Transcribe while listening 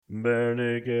Bare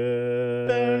naked.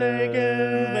 Bare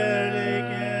naked. Bare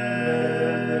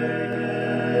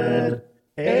naked.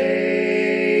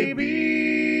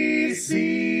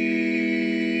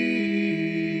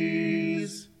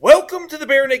 ABCs. Welcome to the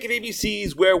Bare Naked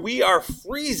ABCs, where we are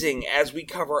freezing as we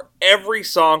cover every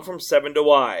song from 7 to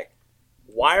Y.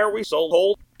 Why are we so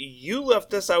cold? You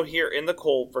left us out here in the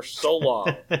cold for so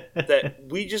long that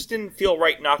we just didn't feel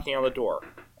right knocking on the door.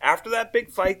 After that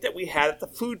big fight that we had at the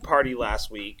food party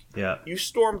last week, you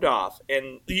stormed off,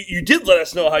 and you did let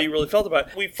us know how you really felt about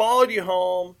it. We followed you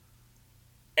home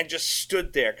and just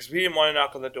stood there because we didn't want to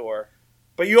knock on the door.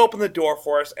 But you opened the door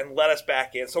for us and let us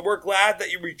back in. So we're glad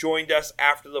that you rejoined us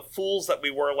after the fools that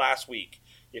we were last week.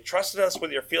 You trusted us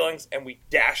with your feelings, and we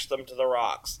dashed them to the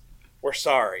rocks. We're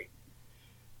sorry.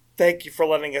 Thank you for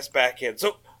letting us back in.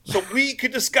 So we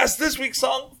could discuss this week's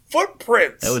song,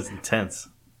 Footprints. That was intense.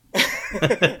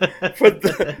 For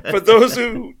those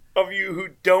of you who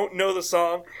don't know the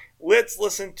song, let's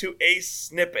listen to a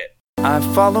snippet. I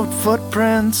followed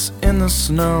footprints in the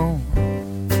snow,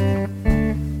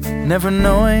 never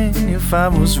knowing if I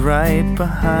was right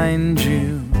behind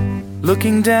you.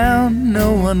 Looking down,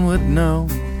 no one would know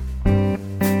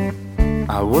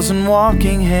I wasn't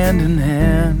walking hand in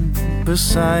hand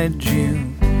beside you.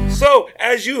 So,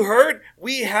 as you heard,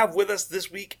 we have with us this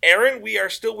week Erin. We are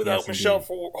still without Michelle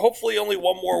for hopefully only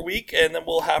one more week, and then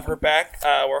we'll have her back.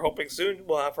 We're hoping soon.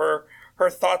 We'll have her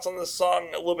thoughts on this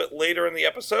song a little bit later in the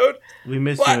episode. We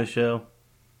miss you, Michelle.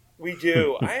 We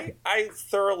do. I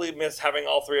thoroughly miss having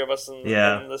all three of us in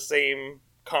the same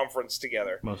conference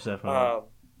together. Most definitely.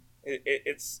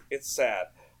 It's sad.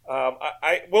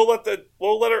 We'll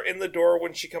let her in the door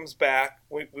when she comes back.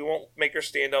 We won't make her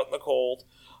stand out in the cold.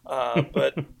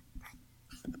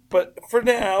 But for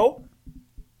now,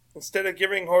 instead of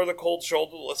giving her the cold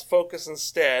shoulder, let's focus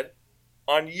instead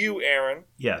on you, Aaron.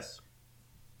 Yes.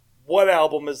 What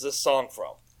album is this song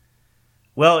from?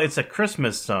 Well, it's a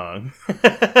Christmas song.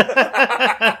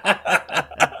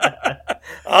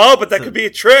 Oh, but that could be a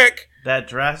trick. That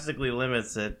drastically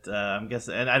limits it. I'm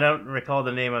guessing, and I don't recall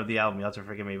the name of the album. You'll have to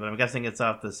forgive me, but I'm guessing it's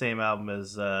off the same album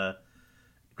as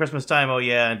Christmas Time, Oh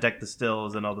Yeah, and Deck the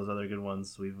Stills, and all those other good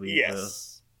ones. Yes.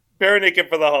 Bare Naked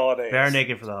for the Holidays. Bare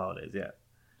Naked for the Holidays, yeah.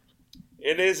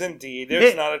 It is indeed.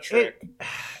 There's not a trick.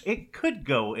 It could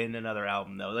go in another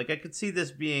album, though. Like, I could see this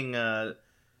being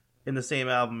in the same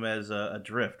album as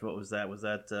Adrift. What was that? Was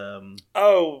that...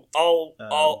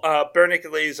 Bare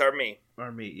Naked Ladies Are Me.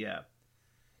 Are Me, yeah.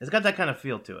 It's got that kind of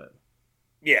feel to it.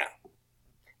 Yeah.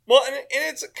 Well, and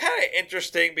it's kind of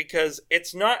interesting because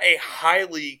it's not a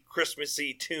highly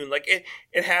Christmassy tune. Like, it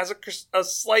has a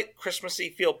slight Christmassy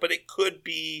feel, but it could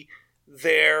be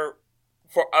there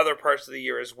for other parts of the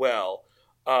year as well.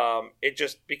 It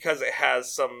just, because it has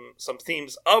some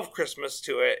themes of Christmas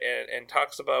to it and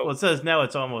talks about... Well, it says now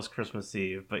it's almost Christmas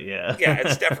Eve, but yeah. Yeah,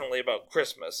 it's definitely about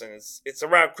Christmas, and it's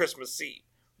around Christmas Eve.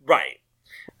 Right.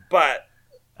 But...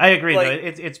 I agree, though.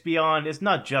 It's beyond... It's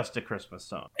not just a Christmas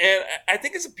song. And I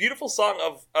think it's a beautiful song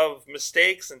of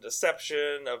mistakes and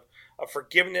deception, of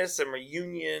forgiveness and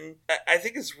reunion. I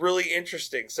think it's really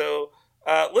interesting. So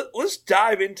let's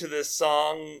dive into this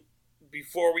song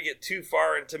before we get too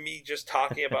far into me just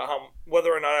talking about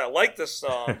whether or not I like this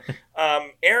song.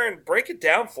 Aaron, break it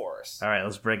down for us. All right,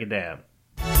 let's break it down.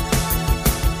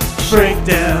 Break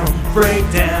down.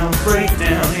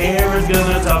 Aaron's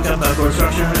gonna talk about chord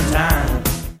structure and time.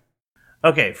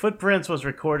 Okay, Footprints was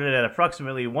recorded at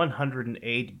approximately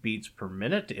 108 beats per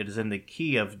minute. It is in the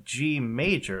key of G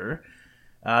major.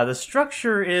 The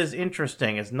structure is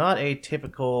interesting. It's not a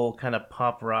typical kind of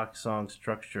pop rock song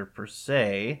structure per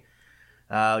se.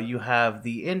 You have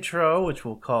the intro, which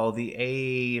we'll call the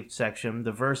A section.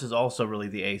 The verse is also really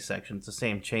the A section. It's the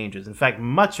same changes. In fact,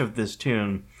 much of this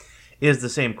tune is the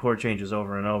same chord changes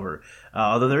over and over.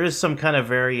 Although there is some kind of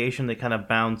variation. They kind of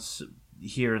bounce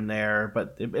here and there,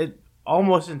 but it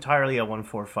almost entirely a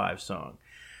 1-4-5 song.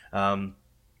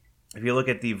 If you look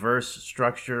at the verse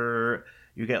structure,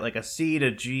 you get like a C to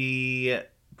G, a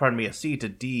C to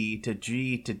D to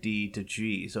G to D to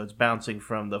G. So it's bouncing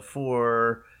from the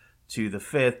 4 to the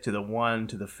 5th to the 1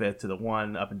 to the 5th to the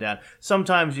 1, up and down.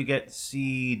 Sometimes you get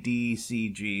C, D, C,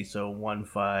 G, so 1,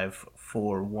 5,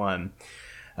 4, 1.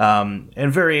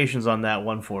 And variations on that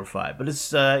 1-4-5. But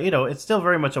it's it's still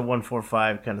very much a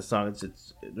 1-4-5 kind of song.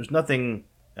 It's there's nothing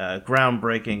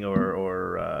groundbreaking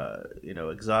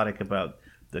or exotic about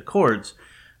the chords.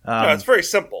 No, it's very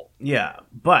simple. Yeah,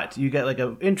 but you get like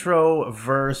an intro,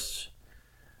 verse.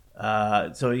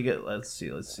 So you get let's see.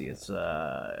 It's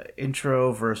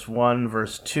intro, verse 1,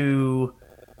 verse 2,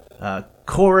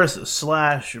 chorus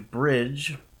 /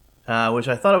 bridge, which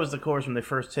I thought it was the chorus when they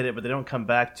first hit it, but they don't come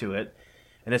back to it.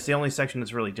 And it's the only section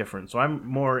that's really different. So I'm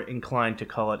more inclined to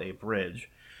call it a bridge.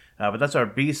 But that's our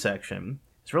B section.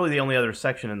 It's really the only other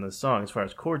section in the song as far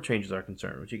as chord changes are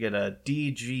concerned, which you get a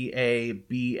D, G, A,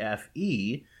 B, F,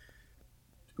 E,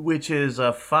 which is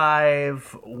a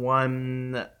 5,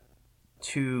 1,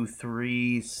 2,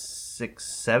 3,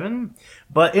 6, 7.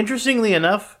 But interestingly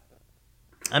enough,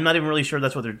 I'm not even really sure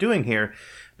that's what they're doing here,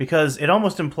 because it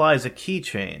almost implies a key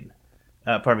change.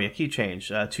 A key change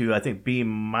to, I think, B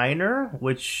minor,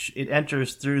 which it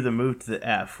enters through the move to the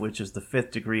F, which is the 5th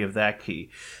degree of that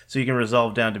key. So you can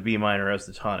resolve down to B minor as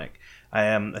the tonic.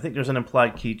 I think there's an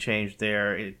implied key change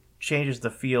there. It changes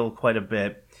the feel quite a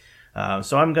bit.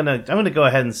 So I'm gonna go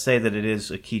ahead and say that it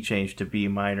is a key change to B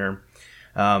minor.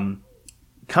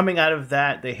 Coming out of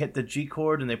that, they hit the G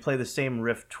chord and they play the same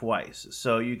riff twice.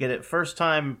 So you get it first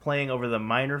time playing over the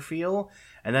minor feel,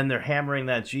 and then they're hammering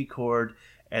that G chord,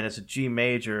 and it's a G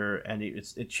major, and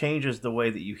it changes the way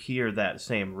that you hear that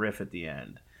same riff at the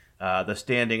end. The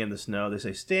standing in the snow, they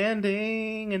say,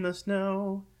 standing in the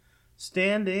snow,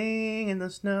 standing in the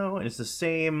snow, and it's the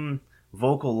same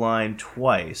vocal line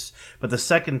twice, but the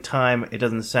second time it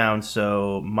doesn't sound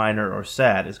so minor or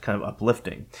sad. It's kind of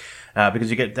uplifting, because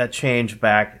you get that change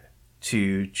back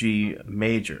to G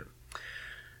major.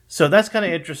 So that's kind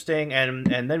of interesting, and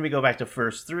then we go back to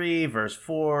verse 3, verse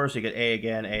 4, so you get A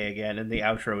again, and the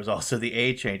outro is also the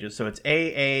A changes. So it's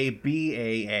A,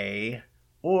 B,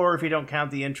 or if you don't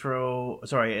count the intro,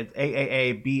 sorry, it's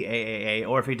A, B,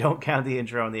 or if you don't count the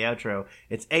intro and the outro,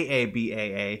 it's A,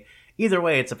 B. Either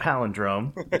way, it's a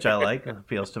palindrome, which I like. It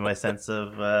appeals to my sense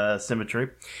of symmetry.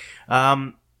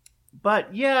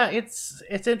 But yeah, it's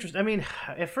interesting. I mean,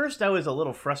 at first I was a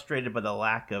little frustrated by the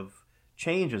lack of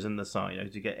changes in the song.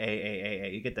 You get A.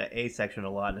 You get that A section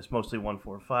a lot, and it's mostly 1,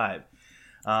 4, 5.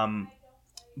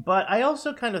 But I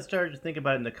also kind of started to think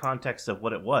about it in the context of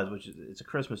what it was, which is it's a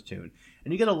Christmas tune.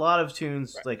 And you get a lot of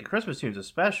tunes, like Christmas tunes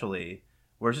especially,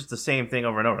 where it's just the same thing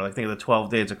over and over. Like think of the 12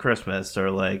 Days of Christmas,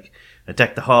 or like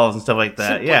Deck the Halls and stuff like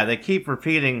that. Yeah, they keep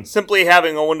repeating. Simply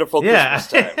having a wonderful Christmas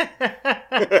time.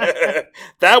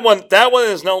 That one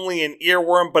is not only an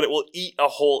earworm, but it will eat a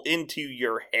hole into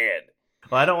your head.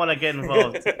 Well, I don't want to get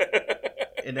involved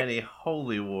in any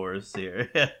holy wars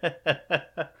here.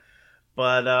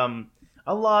 But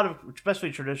a lot of,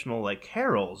 especially traditional like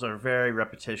carols, are very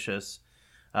repetitious.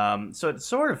 So it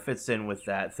sort of fits in with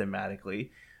that thematically.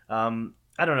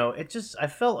 I don't know. I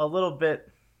felt a little bit.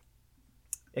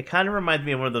 It kind of reminds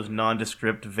me of one of those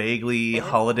nondescript, vaguely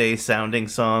holiday-sounding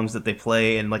songs that they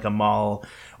play in like a mall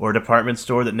or a department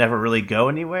store that never really go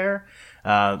anywhere.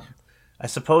 I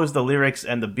suppose the lyrics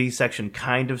and the B section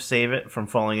kind of save it from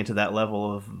falling into that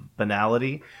level of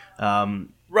banality.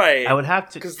 Right. I would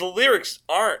have to, because the lyrics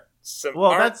aren't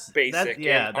basic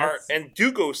and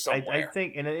do go somewhere. I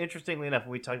think, and interestingly enough,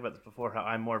 we talked about this before, how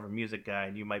I'm more of a music guy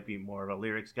and you might be more of a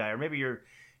lyrics guy, or maybe you're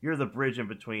the bridge in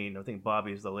between. I think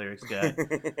Bobby's the lyrics guy.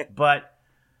 But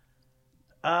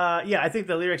I think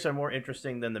the lyrics are more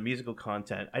interesting than the musical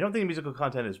content. I don't think the musical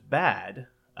content is bad,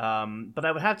 but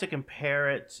I would have to compare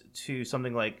it to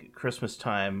something like Christmas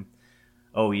Time,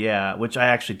 Oh Yeah, which I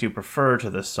actually do prefer to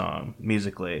this song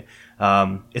musically.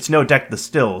 It's no Deck the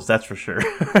Stills, that's for sure.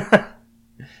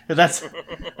 That's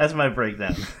my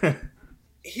breakdown.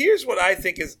 Here's what I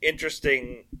think is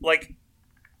interesting. Like,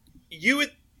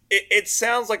 it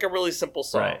sounds like a really simple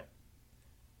song. Right.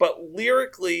 But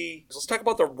lyrically, let's talk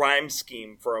about the rhyme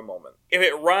scheme for a moment. If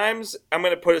it rhymes, I'm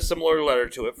going to put a similar letter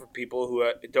to it for people who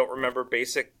don't remember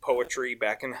basic poetry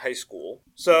back in high school.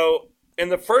 So in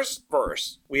the first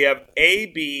verse, we have A,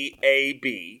 B, A,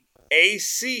 B, A,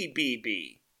 C, B,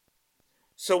 B.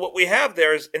 So what we have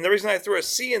there is, and the reason I threw a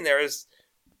C in there is,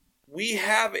 we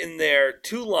have in there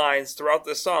 2 lines throughout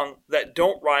the song that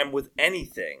don't rhyme with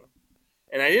anything.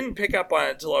 And I didn't pick up on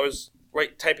it until I was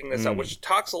typing this out, which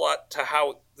talks a lot to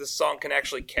how this song can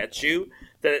actually catch you,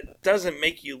 that it doesn't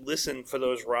make you listen for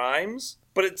those rhymes.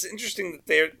 But it's interesting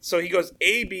that so he goes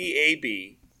A, B, A,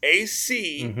 B, A,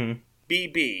 C, B,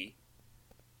 B.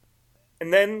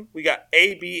 And then we got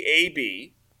A, B, A,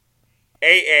 B,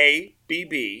 A, B,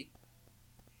 B,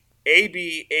 A,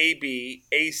 B, A, B,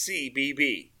 A, C, B,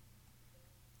 B.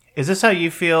 Is this how you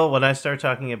feel when I start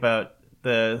talking about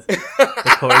the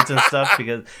chords and stuff?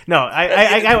 Because there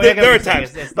are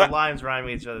times it's the lines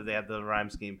rhyming each other. They have the rhyme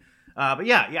scheme. But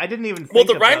I didn't even think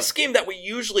the rhyme scheme that we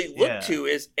usually look to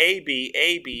is A, B,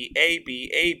 A, B, A, B,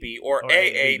 A, B, or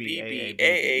A, B, B,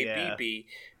 A, B, B,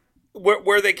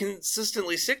 where they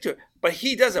consistently stick to it. But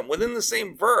he doesn't. Within the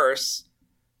same verse,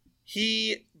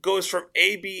 he goes from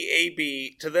A, B, A,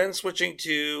 B to then switching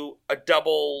to a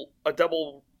double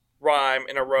rhyme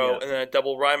in a row Yeah. and then a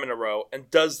double rhyme in a row,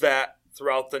 and does that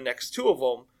throughout the next two of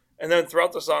them. And then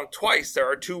throughout the song twice,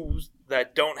 there are two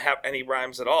that don't have any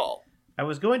rhymes at all. I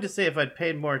was going to say if I'd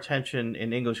paid more attention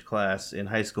in English class in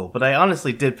high school, but I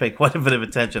honestly did pay quite a bit of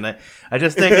attention. I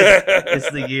just think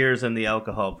it's the years and the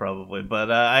alcohol probably.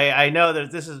 But I know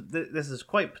that this is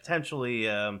quite potentially.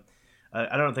 I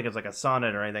don't think it's like a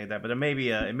sonnet or anything like that, but it may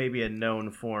be a known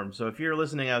form. So if you're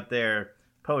listening out there,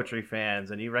 poetry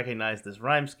fans, and you recognize this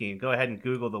rhyme scheme, go ahead and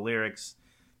Google the lyrics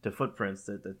to Footprints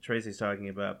that Tracy's talking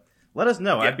about. Let us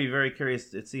know. Yeah. I'd be very curious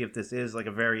to see if this is like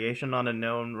a variation on a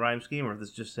known rhyme scheme, or if this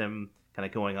is just him kind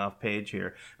of going off page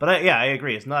here. But I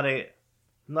agree. It's not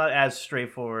as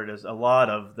straightforward as a lot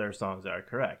of their songs are.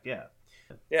 Correct. Yeah.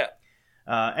 Yeah.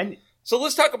 And So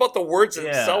let's talk about the words Yeah.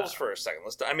 themselves for a second.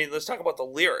 Let's talk about the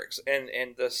lyrics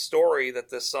and the story that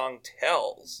this song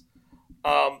tells.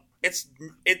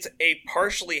 It's a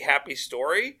partially happy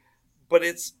story, but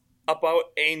it's about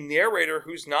a narrator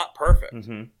who's not perfect.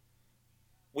 mm-hmm.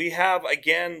 We have,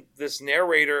 again, this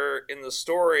narrator in the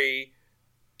story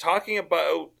talking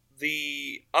about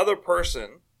the other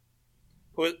person,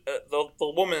 who the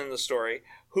woman in the story,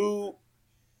 who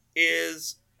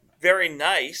is very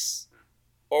nice,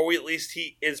 or at least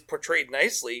he is portrayed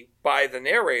nicely by the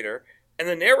narrator, and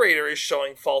the narrator is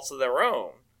showing faults of their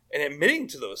own and admitting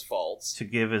to those faults. To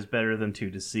give is better than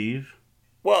to deceive.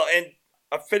 Well, and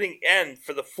a fitting end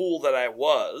for the fool that I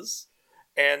was,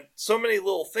 and so many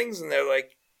little things in there,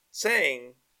 like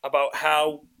saying about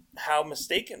how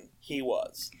mistaken he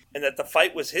was, and that the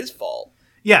fight was his fault.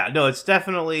 Yeah, no, it's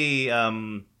definitely a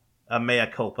mea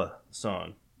culpa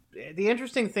song. The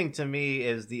interesting thing to me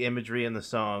is the imagery in the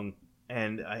song,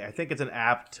 and I think it's an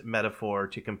apt metaphor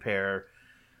to compare,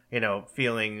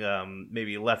 feeling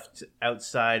maybe left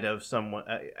outside of someone,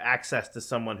 access to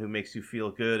someone who makes you feel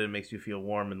good and makes you feel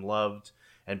warm and loved,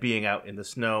 and being out in the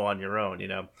snow on your own,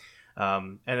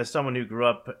 And as someone who grew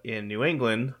up in New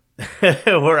England,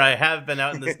 where I have been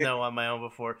out in the snow on my own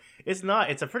before, it's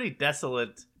a pretty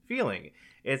desolate feeling.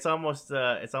 It's almost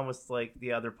like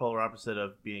the other polar opposite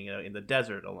of being in the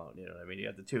desert alone. You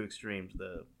have the two extremes,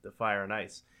 the fire and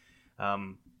ice.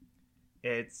 And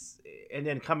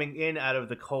then coming in out of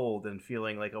the cold and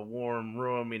feeling like a warm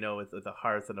room, with a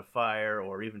hearth and a fire,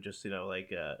 or even just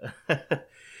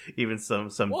even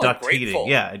some Well, duct grateful. heating.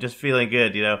 Yeah, just feeling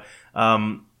good.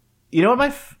 You know what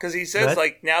my Because he says,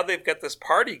 like, now they've got this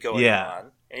party going Yeah.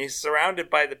 on, and he's surrounded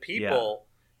by the people,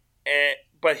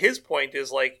 but his point is,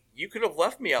 like, you could have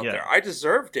left me out Yeah. there. I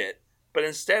deserved it, but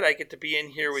instead I get to be in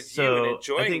here with you and I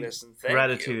enjoying think this, and thank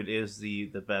gratitude you. is the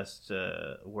best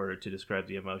word to describe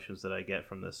the emotions that I get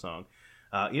from this song.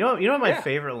 You know what my Yeah.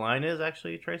 favorite line is,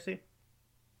 actually, Tracy?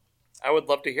 I would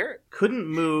love to hear it. Couldn't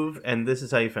move, and this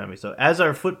is how you found me. So, as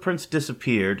our footprints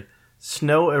disappeared,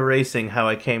 snow erasing how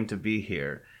I came to be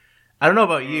here. I don't know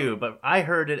about you, but I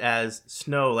heard it as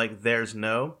snow, like there's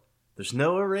no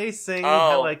erasing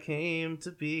how I came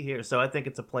to be here. So I think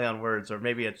it's a play on words, or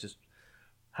maybe it's just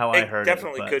how I It heard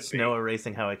definitely it. But could be. snow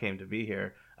erasing how I came to be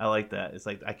here. I like that. It's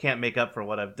like I can't make up for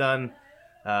what I've done.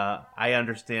 I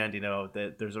understand,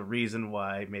 that there's a reason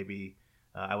why maybe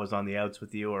I was on the outs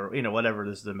with you, or whatever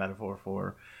this is a metaphor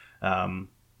for. But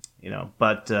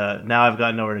now I've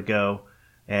got nowhere to go,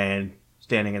 and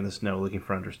standing in the snow looking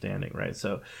for understanding, right?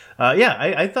 So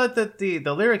I thought that the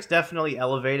lyrics definitely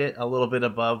elevate it a little bit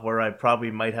above where I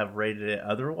probably might have rated it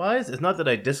otherwise. It's not that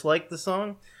I disliked the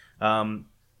song.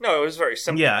 No, it was very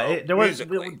simple. Yeah, though,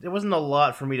 there wasn't a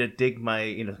lot for me to dig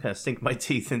my, kind of sink my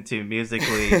teeth into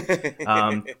musically,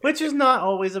 which is not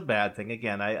always a bad thing.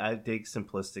 Again, I dig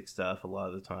simplistic stuff a lot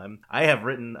of the time. I have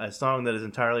written a song that is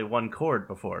entirely one chord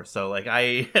before, so like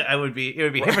it would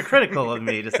be hypocritical of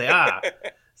me to say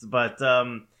but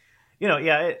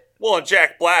Well,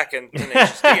 Jack Black and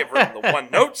Tenacious D have written the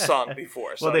one note song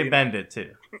before. So well, they bend it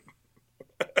too.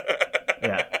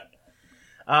 Yeah.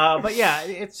 But yeah,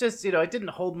 it's just, it didn't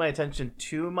hold my attention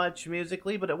too much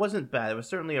musically, but it wasn't bad. It was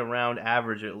certainly around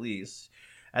average at least.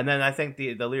 And then I think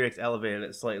the lyrics elevated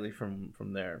it slightly from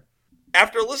there.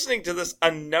 After listening to this a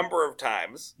number of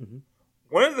times,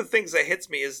 one of the things that hits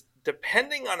me is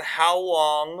depending on how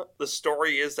long the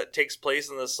story is that takes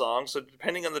place in the song, so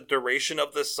depending on the duration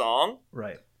of the song,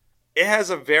 Right. it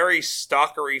has a very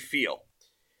stalkery feel.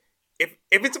 If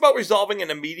it's about resolving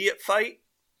an immediate fight,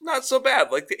 not so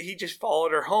bad. Like, he just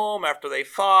followed her home after they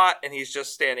fought, and he's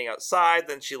just standing outside.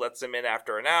 Then she lets him in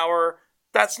after an hour.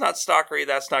 That's not stalkery.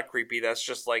 That's not creepy. That's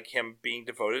just like him being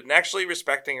devoted and actually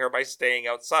respecting her by staying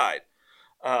outside.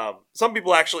 Some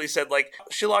people actually said, like,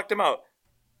 she locked him out.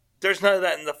 There's none of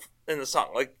that in the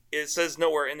song. Like, it says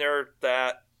nowhere in there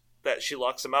that that she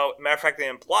locks him out. Matter of fact, it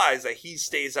implies that he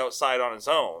stays outside on his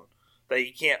own, that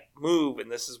he can't move,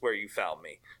 and this is where you found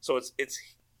me. So it's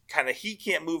kind of he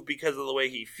can't move because of the way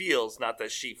he feels, not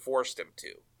that she forced him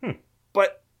to.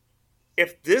 But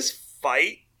if this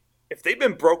fight, if they've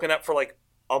been broken up for like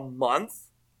a month,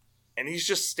 and he's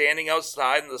just standing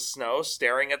outside in the snow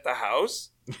staring at the house,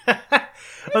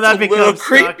 well, that becomes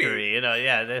stalkery, you know.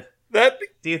 Yeah.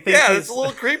 Do you think? Yeah, it's a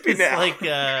little creepy now. Like,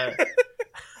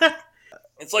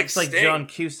 it's like John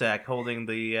Cusack holding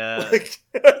the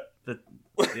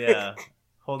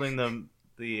holding the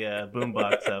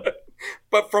boombox up.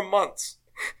 But for months,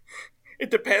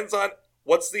 it depends on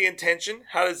what's the intention.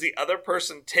 How does the other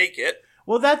person take it?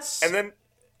 Well, and then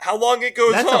how long it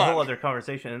goes on. That's a whole other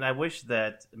conversation, and I wish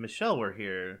that Michelle were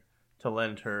here to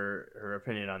lend her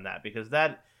opinion on that, because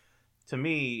that, to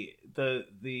me, the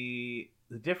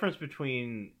difference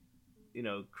between, you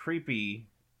know, creepy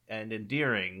and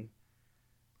endearing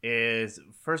is,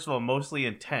 first of all, mostly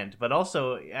intent, but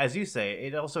also, as you say,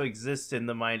 it also exists in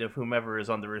the mind of whomever is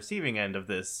on the receiving end of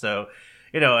this. So,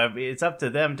 you know, it's up to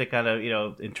them to kind of, you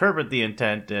know, interpret the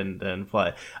intent and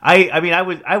fly. I mean,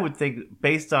 I would think,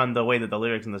 based on the way that the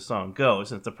lyrics in the song go,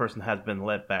 since the person has been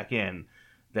let back in,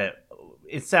 that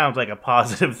it sounds like a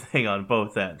positive thing on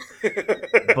both ends.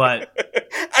 But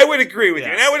I would agree with you,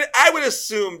 and I would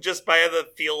assume, just by the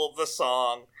feel of the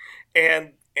song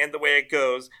and the way it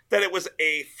goes, that it was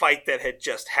a fight that had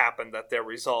just happened that they're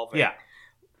resolving. Yeah.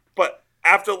 But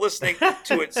after listening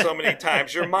to it so many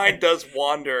times, your mind does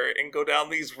wander and go down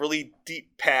these really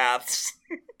deep paths.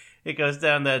 It goes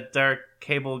down that dark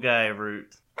cable guy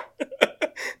route.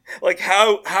 Like,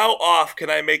 how off can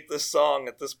I make this song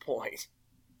at this point?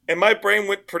 And my brain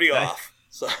went pretty off.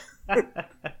 So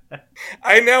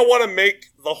I now want to make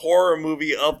the horror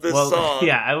movie of this song.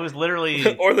 Yeah, I was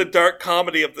literally... or the dark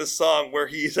comedy of this song where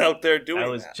he's out there doing that.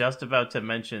 I was just about to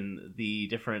mention the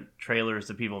different trailers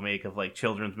that people make of, like,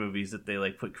 children's movies that they,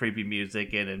 like, put creepy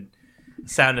music in and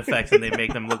sound effects, and they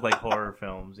make them look like horror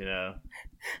films, you know?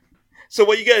 So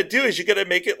what you got to do is you got to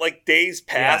make it like days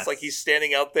pass, like he's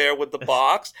standing out there with the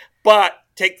box, but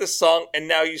take the song and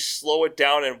now you slow it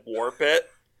down and warp it.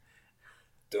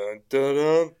 Dun, dun,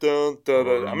 dun, dun, dun,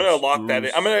 dun. I'm gonna lock that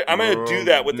in. I'm gonna do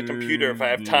that with the computer if I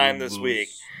have time this week.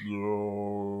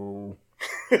 And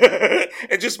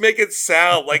just make it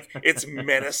sound like it's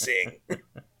menacing.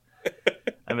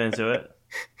 I'm into it.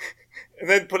 And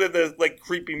then put in the like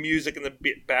creepy music in the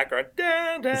background.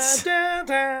 Dun, dun, dun,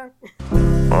 dun.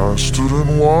 I stood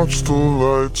and watched the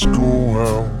lights go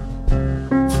out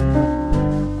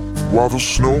while the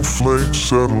snowflakes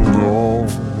settled all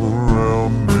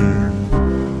around me.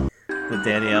 The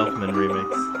Danny Elfman remix.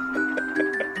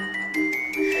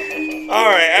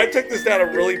 Alright, I took this down a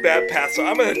really bad path, so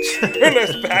I'm going to turn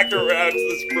us back around to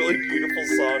this really beautiful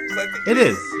song. I think it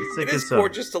is. It's a good song.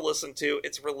 Gorgeous to listen to.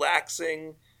 It's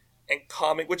relaxing and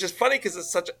calming, which is funny because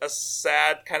it's such a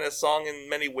sad kind of song in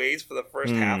many ways for the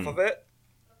first half of it.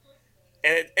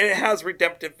 And it has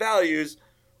redemptive values,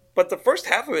 but the first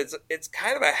half of it's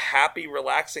kind of a happy,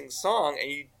 relaxing song, and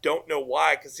you don't know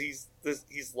why, because he's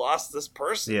lost this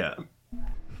person. Yeah.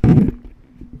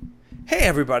 Hey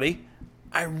everybody,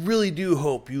 I really do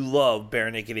hope you love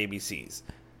Bare Naked ABCs.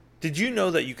 Did you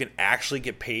know that you can actually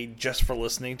get paid just for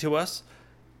listening to us?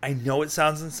 I know it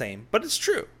sounds insane, but it's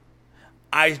true.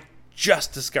 I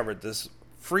just discovered this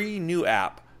free new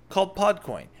app called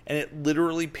Podcoin, and it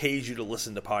literally pays you to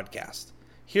listen to podcasts.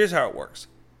 Here's how it works.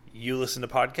 You listen to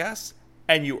podcasts,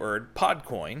 and you earn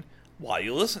Podcoin while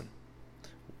you listen.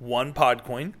 1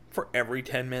 Podcoin for every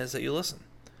 10 minutes that you listen.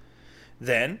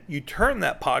 Then you turn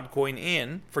that Podcoin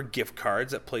in for gift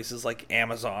cards at places like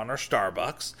Amazon or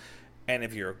Starbucks, and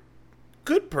if you're a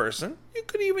good person, you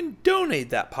could even donate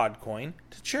that Podcoin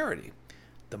to charity.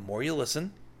 The more you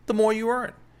listen, the more you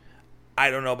earn. I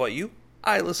don't know about you,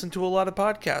 I listen to a lot of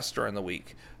podcasts during the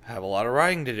week. I have a lot of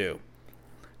writing to do.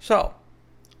 So,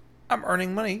 I'm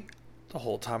earning money the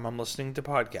whole time I'm listening to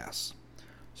podcasts.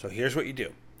 So here's what you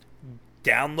do.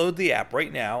 Download the app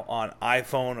right now on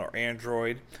iPhone or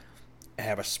Android. I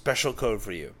have a special code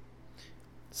for you.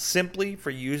 Simply for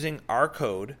using our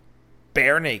code,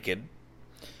 Bare Naked,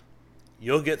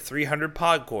 you'll get 300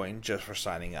 Podcoin just for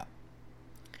signing up.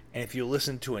 And if you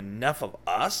listen to enough of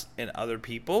us and other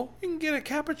people, you can get a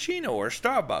cappuccino or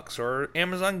Starbucks or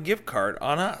Amazon gift card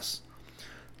on us.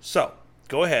 So,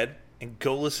 go ahead and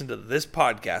go listen to this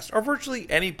podcast or virtually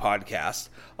any podcast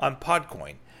on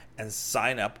Podcoin and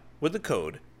sign up with the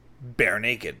code Bare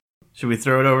Naked. Should we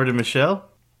throw it over to Michelle?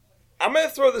 I'm going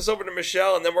to throw this over to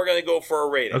Michelle, and then we're going to go for a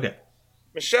rating. Okay.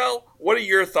 Michelle, what are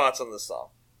your thoughts on this song?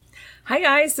 Hi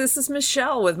guys, this is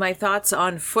Michelle with my thoughts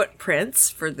on Footprints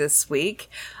for this week.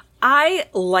 I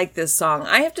like this song.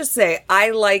 I have to say, I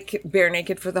like Bare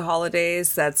Naked for the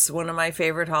Holidays. That's one of my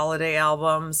favorite holiday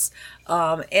albums.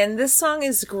 And this song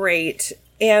is great.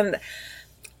 And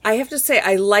I have to say,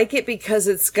 I like it because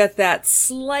it's got that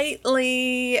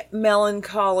slightly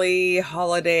melancholy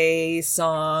holiday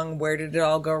song, where did it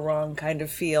all go wrong kind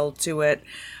of feel to it.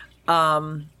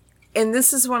 And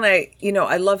this is when I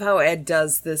love how Ed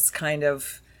does this kind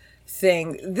of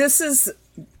thing. This is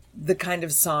the kind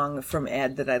of song from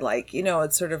Ed that I like.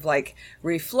 It's sort of like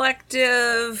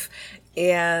reflective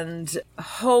and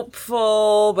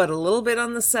hopeful, but a little bit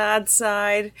on the sad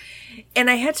side. And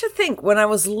I had to think, when I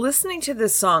was listening to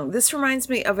this song, this reminds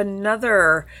me of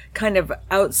another kind of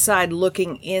outside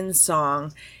looking in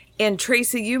song. And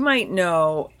Tracy, you might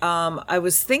know, I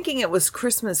was thinking it was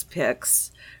Christmas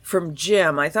Picks from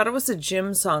Jim. I thought it was a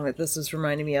Jim song that this was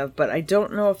reminding me of, but I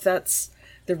don't know if that's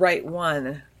the right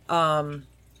one.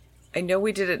 I know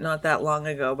we did it not that long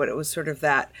ago, but it was sort of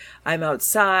that I'm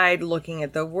outside looking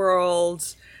at the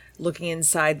world, looking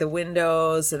inside the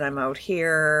windows, and I'm out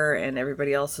here and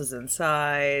everybody else is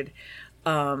inside.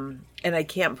 And I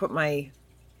can't put my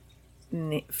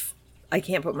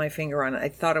finger on it. I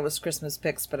thought it was Christmas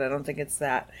Picks, but I don't think it's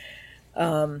that.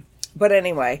 But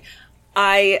anyway,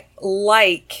 I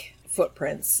like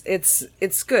Footprints.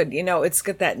 It's good. It's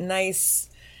got that nice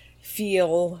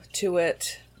feel to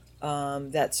it.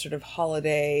 That sort of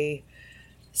holiday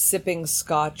sipping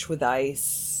scotch with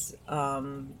ice,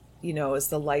 as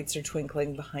the lights are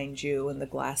twinkling behind you and the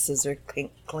glasses are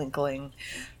clinkling,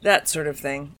 that sort of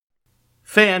thing.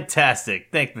 Fantastic.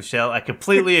 Thanks, Michelle. I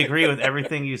completely agree with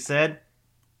everything you said.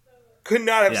 Could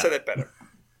not have said it better.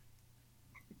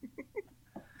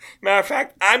 Matter of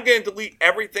fact, I'm going to delete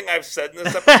everything I've said in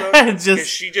this episode because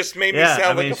she just made me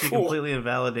sound like a she fool. completely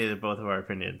invalidated both of our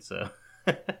opinions, so...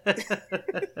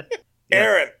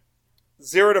 Aaron,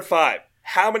 0 to 5.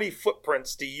 How many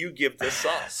footprints do you give this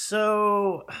song?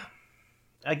 So,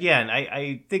 again,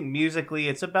 I think musically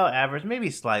it's about average,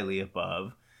 maybe slightly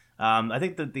above. I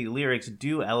think that the lyrics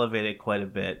do elevate it quite a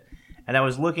bit. And I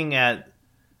was looking at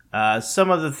some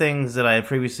of the things that I had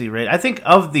previously read. I think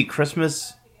of the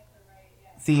Christmas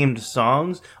themed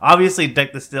songs, obviously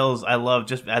Deck the Stills I love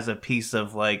just as a piece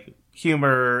of like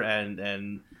humor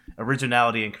and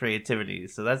originality and creativity.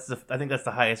 So I think that's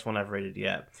the highest one I've rated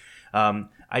yet.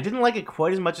 I didn't like it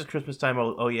quite as much as Christmas Time.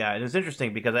 Oh yeah, and it's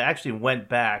interesting because I actually went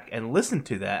back and listened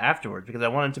to that afterwards because I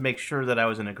wanted to make sure that I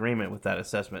was in agreement with that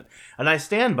assessment, and I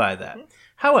stand by that.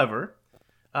 However,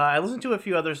 I listened to a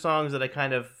few other songs that I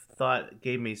kind of thought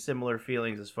gave me similar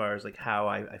feelings as far as like how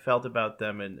I felt about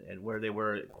them and where they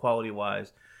were quality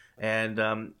wise, and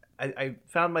I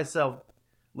found myself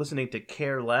listening to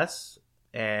Care Less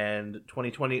and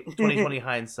 2020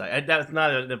 Hindsight. That's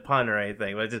not a pun or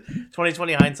anything, but just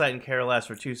 2020 Hindsight and Care Less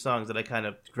were two songs that I kind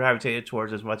of gravitated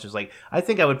towards as much as like I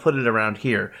think I would put it around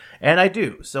here, and I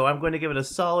do. So I'm going to give it a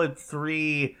solid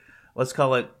 3. Let's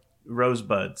call it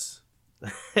rosebuds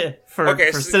for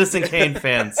Citizen Kane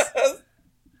fans.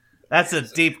 That's a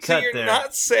deep cut. So you're there.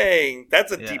 Not saying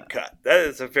that's a deep cut. That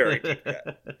is a very deep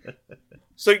cut.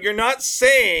 So you're not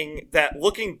saying that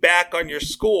looking back on your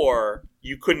score,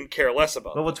 you couldn't care less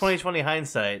about. Well, with 2020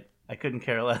 hindsight, I couldn't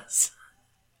care less.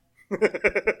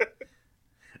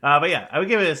 But yeah, I would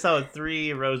give it a solid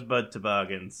 3 rosebud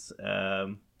toboggans.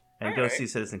 And go see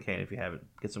Citizen Kane if you haven't.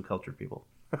 Get some culture, people.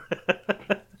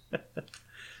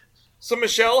 So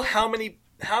Michelle, how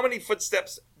many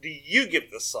footsteps do you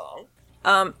give this song?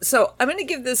 So I'm going to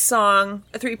give this song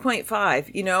a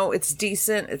 3.5. It's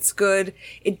decent. It's good.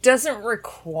 It doesn't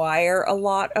require a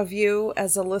lot of you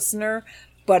as a listener,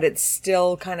 but it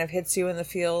still kind of hits you in the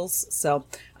feels. So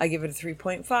I give it a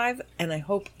 3.5, and I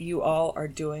hope you all are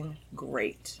doing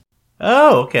great.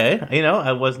 Oh, okay.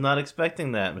 I was not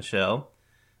expecting that, Michelle.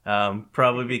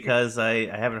 Probably because I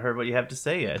haven't heard what you have to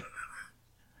say yet.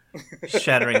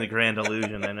 Shattering the grand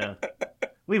illusion, I know.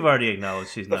 We've already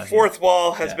acknowledged she's not here. The fourth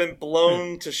wall has been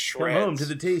blown to shreds. Come home to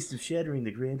the taste of shattering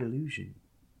the grand illusion.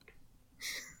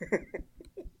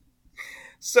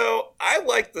 So, I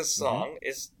like this song.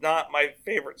 It's not my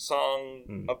favorite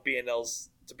song of B&L's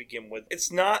to begin with.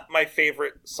 It's not my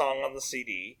favorite song on the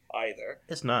CD either.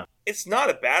 It's not. It's not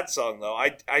a bad song, though.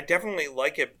 I definitely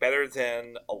like it better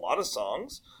than a lot of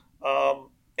songs.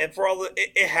 And for all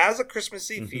it has a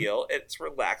Christmassy feel. It's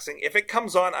relaxing. If it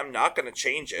comes on, I'm not going to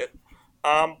change it.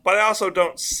 But I also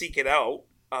don't seek it out.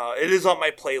 It is on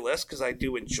my playlist because I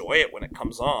do enjoy it when it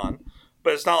comes on.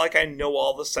 But it's not like I know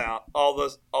all the sound, all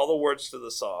the words to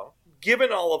the song.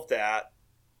 Given all of that,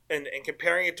 and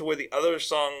comparing it to where the other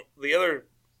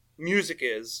music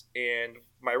is, and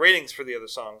my ratings for the other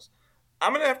songs,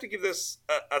 I'm gonna have to give this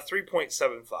a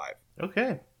 3.75.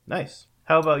 Okay. Nice.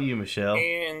 How about you, Michelle?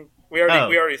 And we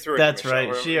already threw it. That's to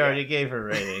Michelle. right. She already gave her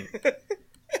rating.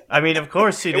 I mean, of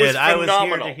course she It was did. I was here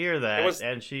phenomenal. to hear that, It was-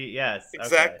 and she, yes, okay.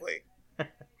 Exactly.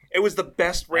 It was the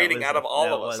best rating was- out of all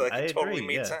that of us. was- Like, I it totally agree,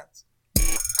 made yeah. sense.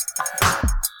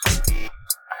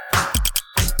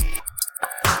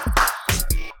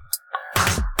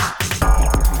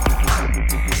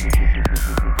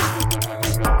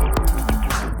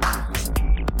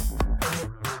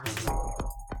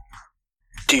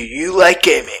 Do you like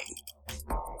gaming?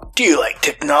 Do you like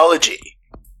technology?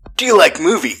 Do you like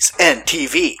movies and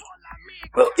TV?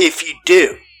 Well, if you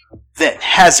do, then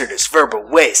Hazardous Verbal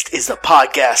Waste is the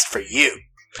podcast for you.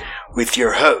 With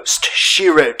your host,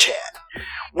 Shiro-chan,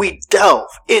 we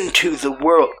delve into the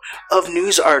world of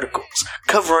news articles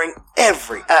covering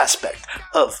every aspect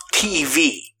of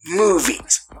TV,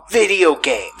 movies, video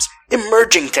games,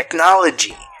 emerging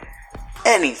technology,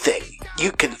 anything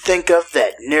you can think of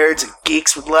that nerds and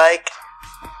geeks would like,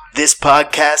 this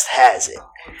podcast has it.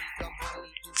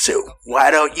 So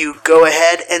why don't you go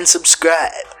ahead and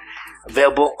subscribe?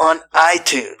 Available on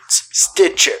iTunes,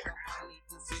 Stitcher,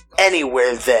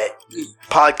 anywhere that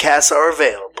podcasts are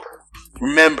available.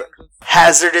 Remember,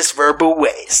 Hazardous Verbal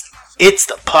Waste. It's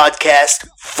the podcast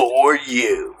for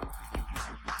you.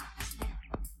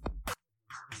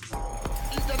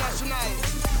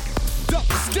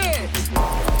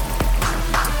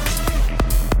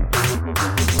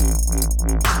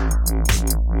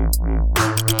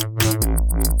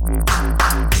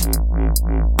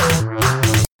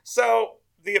 So,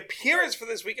 the appearance for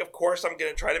this week, of course, I'm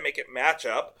going to try to make it match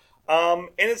up. And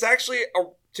it's actually,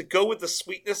 to go with the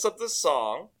sweetness of the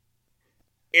song,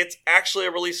 it's actually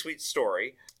a really sweet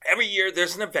story. Every year,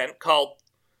 there's an event called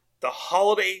the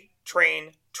Holiday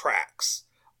Train Tracks.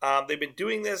 They've been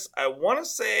doing this, I want to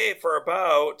say, for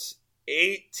about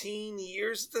 18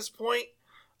 years at this point.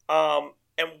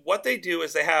 And what they do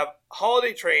is they have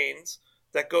holiday trains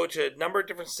that go to a number of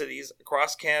different cities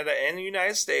across Canada and the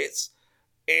United States.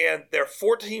 And they're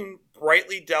 14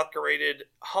 brightly decorated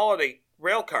holiday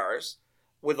rail cars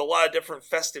with a lot of different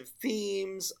festive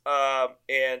themes.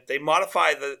 And they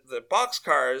modify the box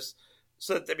cars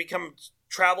so that they become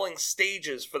traveling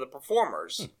stages for the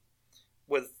performers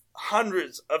with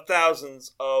hundreds of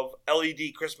thousands of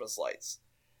LED Christmas lights.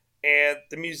 And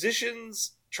the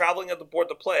musicians traveling aboard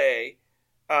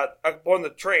aboard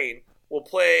the train will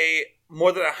play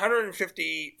more than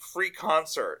 150 free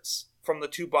concerts from the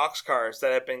two boxcars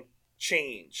that have been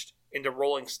changed into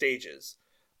rolling stages.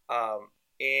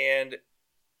 And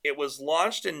it was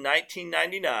launched in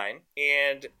 1999,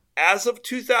 and as of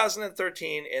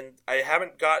 2013, and I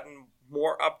haven't gotten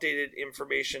more updated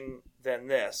information than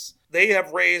this, they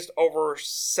have raised over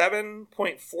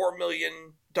 $7.4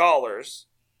 million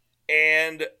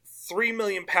and 3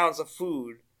 million pounds of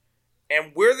food.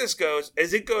 And where this goes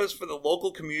is it goes for the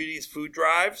local community's food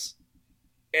drives.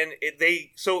 And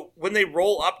so when they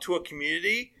roll up to a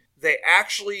community, they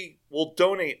actually will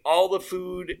donate all the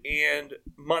food and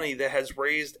money that has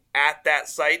raised at that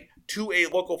site to a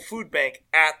local food bank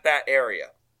at that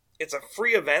area. It's a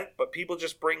free event, but people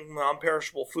just bring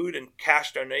non-perishable food and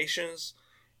cash donations.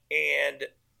 And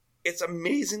it's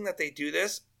amazing that they do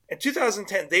this. In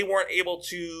 2010, they weren't able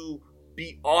to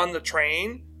be on the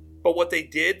train, but what they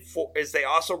did is they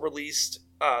also released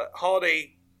the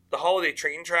Holiday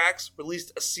Train Tracks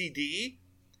released a CD,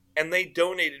 and they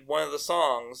donated one of the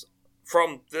songs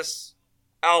from this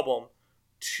album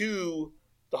to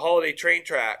the Holiday Train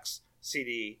Tracks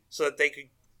CD so that they could,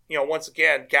 once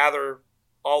again, gather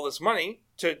all this money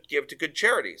to give to good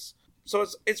charities. So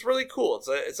it's really cool.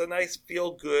 It's a nice,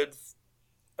 feel-good,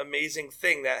 amazing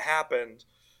thing that happened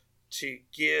to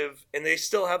give, and they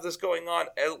still have this going on,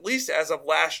 at least as of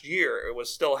last year, it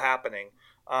was still happening.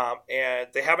 And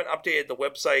they haven't updated the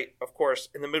website, of course,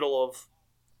 in the middle of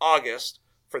August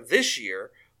for this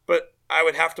year, but I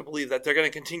would have to believe that they're going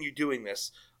to continue doing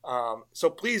this. So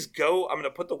please go. I'm going to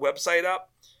put the website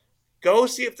up. Go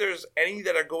see if there's any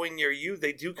that are going near you.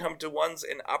 They do come to ones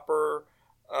in upper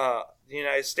the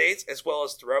United States as well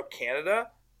as throughout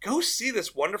Canada. Go see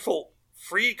this wonderful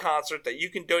free concert that you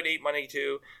can donate money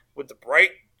to with the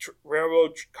bright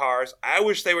railroad cars. I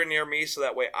wish they were near me so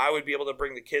that way I would be able to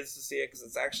bring the kids to see it, because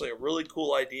it's actually a really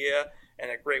cool idea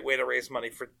and a great way to raise money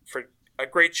for a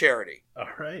great charity. All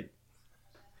right.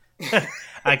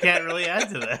 I can't really add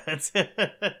to that.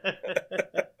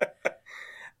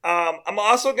 I'm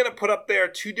also going to put up there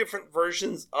two different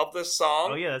versions of this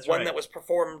song. Oh, yeah, that's one right. That was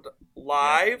performed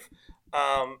live,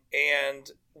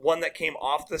 and one that came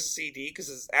off the CD, because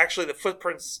it's actually the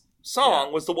Footprints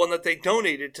song was the one that they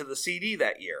donated to the CD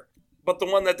that year. but the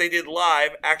one that they did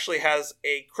live actually has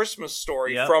a Christmas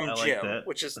story from I like Jim, that.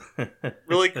 which is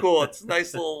really cool. It's a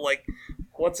nice little, like,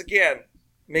 once again,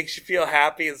 makes you feel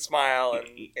happy and smile, and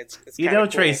it's You kinda know,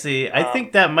 cool. Tracy, I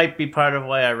think that might be part of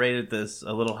why I rated this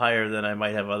a little higher than I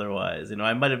might have otherwise. You know,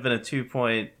 I might have been a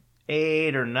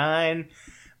 2.8 or 9,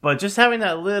 but just having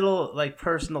that little, like,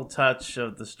 personal touch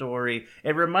of the story,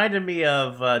 it reminded me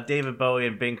of David Bowie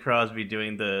and Bing Crosby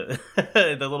doing the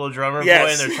the little drummer boy,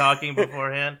 and they're talking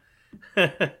beforehand.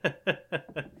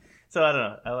 So I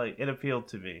don't know. It appealed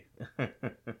to me.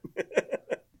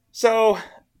 So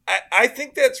I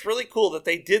think that's really cool that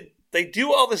they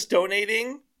do all this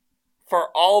donating for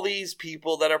all these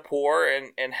people that are poor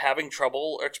and having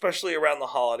trouble, especially around the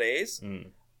holidays.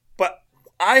 But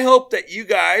I hope that you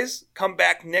guys come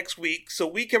back next week so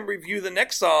we can review the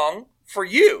next song for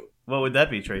you. What would that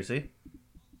be, Tracy?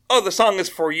 Oh, the song is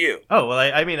for you. Oh, well,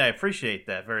 I mean, I appreciate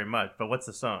that very much, but what's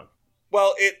the song?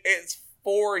 Well, it's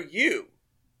for you.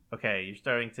 Okay, you're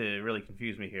starting to really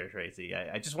confuse me here, Tracy.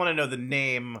 I just want to know the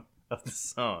name of the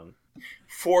song.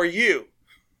 For you.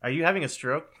 Are you having a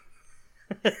stroke?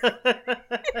 I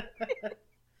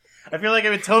feel like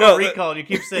I'm in Total Recall and you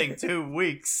keep saying 2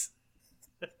 weeks.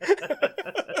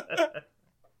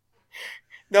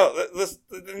 No,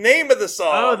 the name of the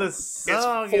song. Oh, the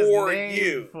song is for named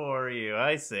you. For you.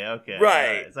 I see. Okay. Right.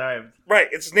 All right. Sorry. Right.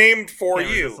 It's named for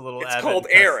Cameron's you. just a little It's Abbott called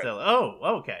and Aaron. Costello.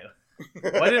 Oh, okay.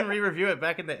 Why didn't we review it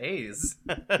back in the A's?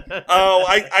 Oh,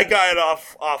 I got it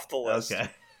off the list. Okay.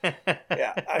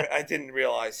 Yeah, I didn't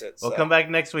realize it. We'll so. come back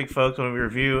next week, folks, when we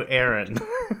review Aaron.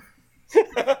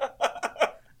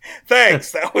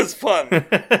 Thanks. That was fun.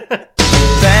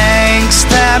 Thanks,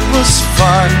 that was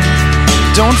fun.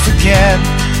 Don't forget,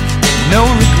 no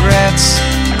regrets,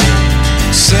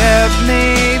 except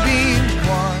maybe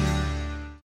one.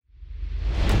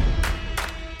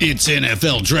 It's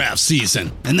NFL draft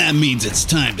season, and that means it's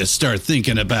time to start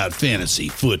thinking about fantasy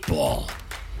football.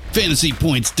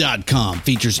 FantasyPoints.com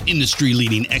features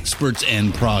industry-leading experts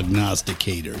and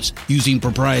prognosticators using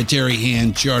proprietary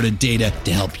hand-charted data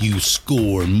to help you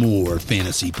score more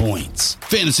fantasy points.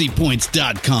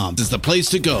 FantasyPoints.com is the place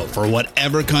to go for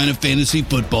whatever kind of fantasy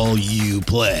football you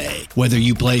play. Whether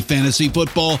you play fantasy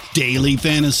football, daily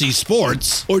fantasy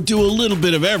sports, or do a little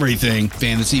bit of everything,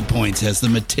 Fantasy Points has the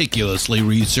meticulously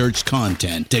researched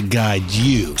content to guide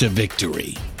you to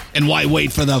victory. And why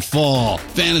wait for the fall?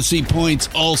 Fantasy Points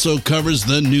also covers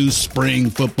the new spring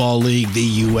football league,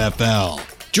 the UFL.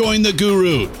 Join the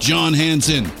guru, John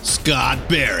Hansen, Scott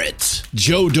Barrett,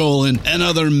 Joe Dolan, and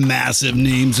other massive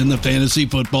names in the fantasy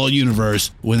football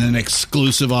universe with an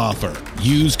exclusive offer.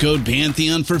 Use code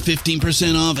Pantheon for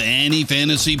 15% off any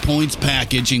Fantasy Points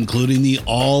package, including the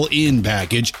all-in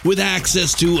package, with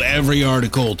access to every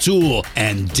article, tool,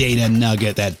 and data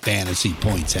nugget that Fantasy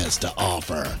Points has to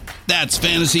offer. That's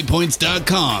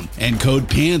FantasyPoints.com and code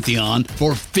Pantheon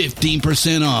for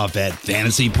 15% off at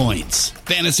Fantasy Points.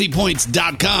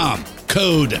 FantasyPoints.com,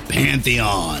 code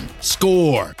Pantheon.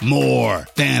 Score more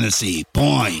fantasy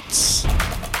points.